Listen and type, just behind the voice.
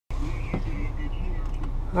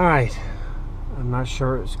Alright, I'm not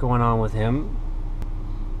sure what's going on with him,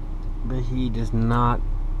 but he does not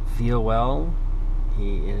feel well.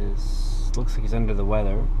 Looks like he's under the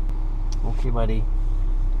weather. Okay, buddy.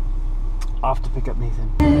 Off to pick up Nathan.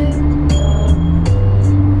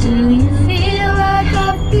 Do you feel like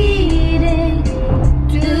I'm beating?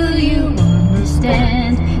 Do you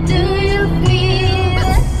understand? Do you feel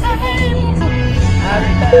the same? I've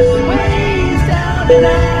passed ways down in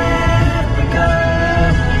Africa.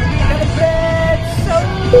 Got a bed so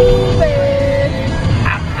bad,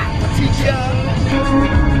 I'm not the teacher.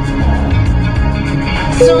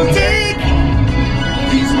 So take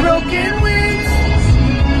these broken wings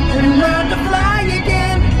and learn to fly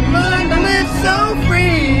again. Learn to live so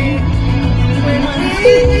free. When we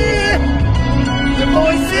hear the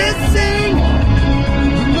voices sing,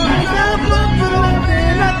 rise up, open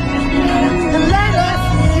up, and let us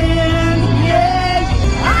in. Yeah,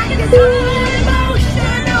 I get so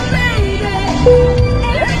emotional, baby.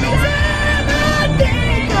 Every time I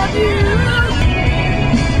think of you,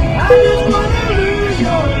 I just wanna lose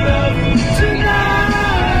your love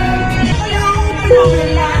tonight. I hope you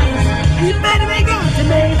realize you better be good to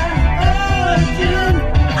me.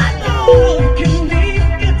 I know you can be.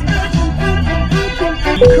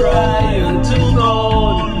 Cry until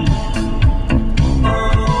dawn.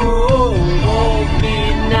 Oh, hold me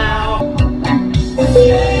now.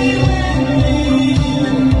 Stay with me.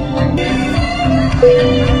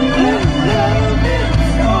 Love is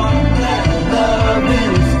strong. Love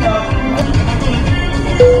is strong.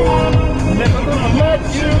 Never gonna let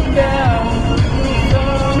you down.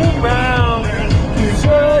 Turn around to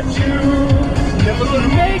hurt you. Never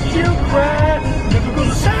gonna make you cry. Never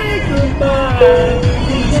gonna say goodbye.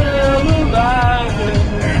 Tell a lie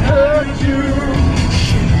and hurt you.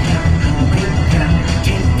 Shake down,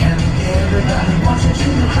 take down. Everybody wants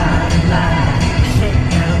you to lie. Shake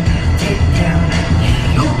down, take down.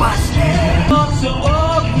 You busted. Not so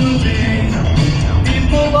awkwardly.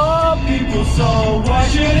 People are people, so why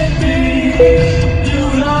should it be? You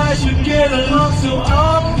and I should get along so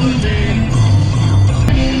awkwardly.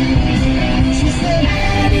 She said,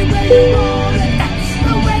 anyway you want it, that's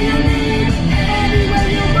the way you need it. Anyway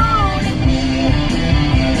you want it.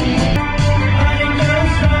 I ain't gonna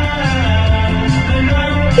try, and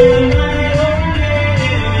I'm okay.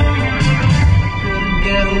 Couldn't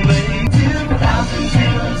get away. 2000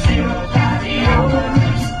 party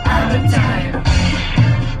hours out of time.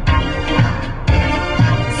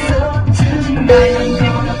 So tonight I'm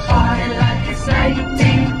gonna party like it's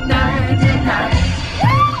 1999.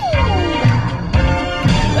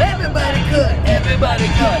 Everybody good, everybody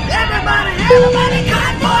good, everybody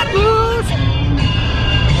good for blues.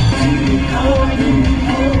 Hold me,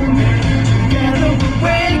 together we'll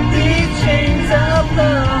break these chains of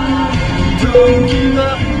love. Don't give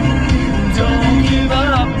up, don't give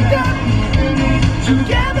up.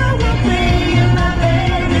 Together we'll bring in my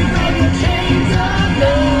baby, break the chains of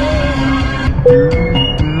love.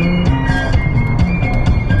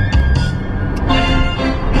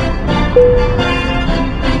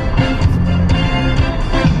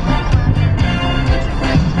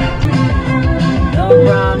 No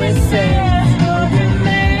promises, no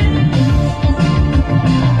demands.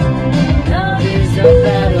 Love is a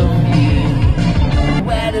battlefield.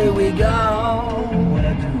 Where do we go?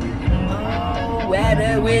 Oh, where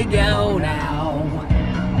do we go now?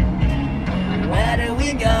 Where do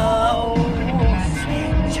we go?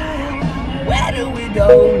 Sweet child, where do we go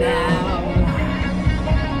now?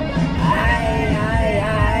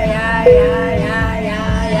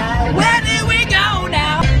 Where do we go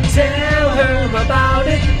now? Tell her about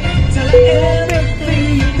it. Tell her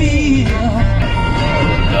everything you feel.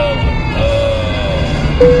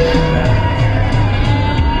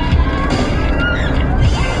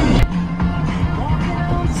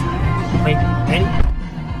 Wait, ready?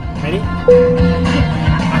 Ready?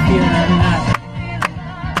 I feel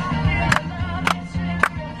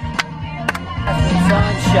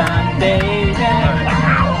sunshine, baby.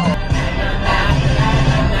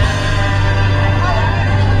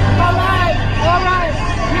 All right,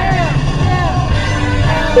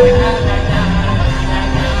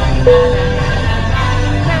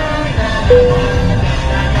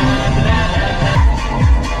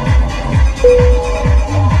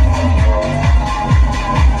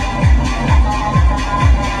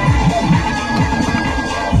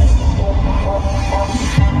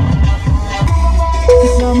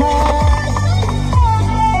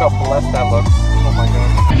 Look how blessed that looks. Oh my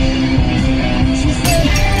god.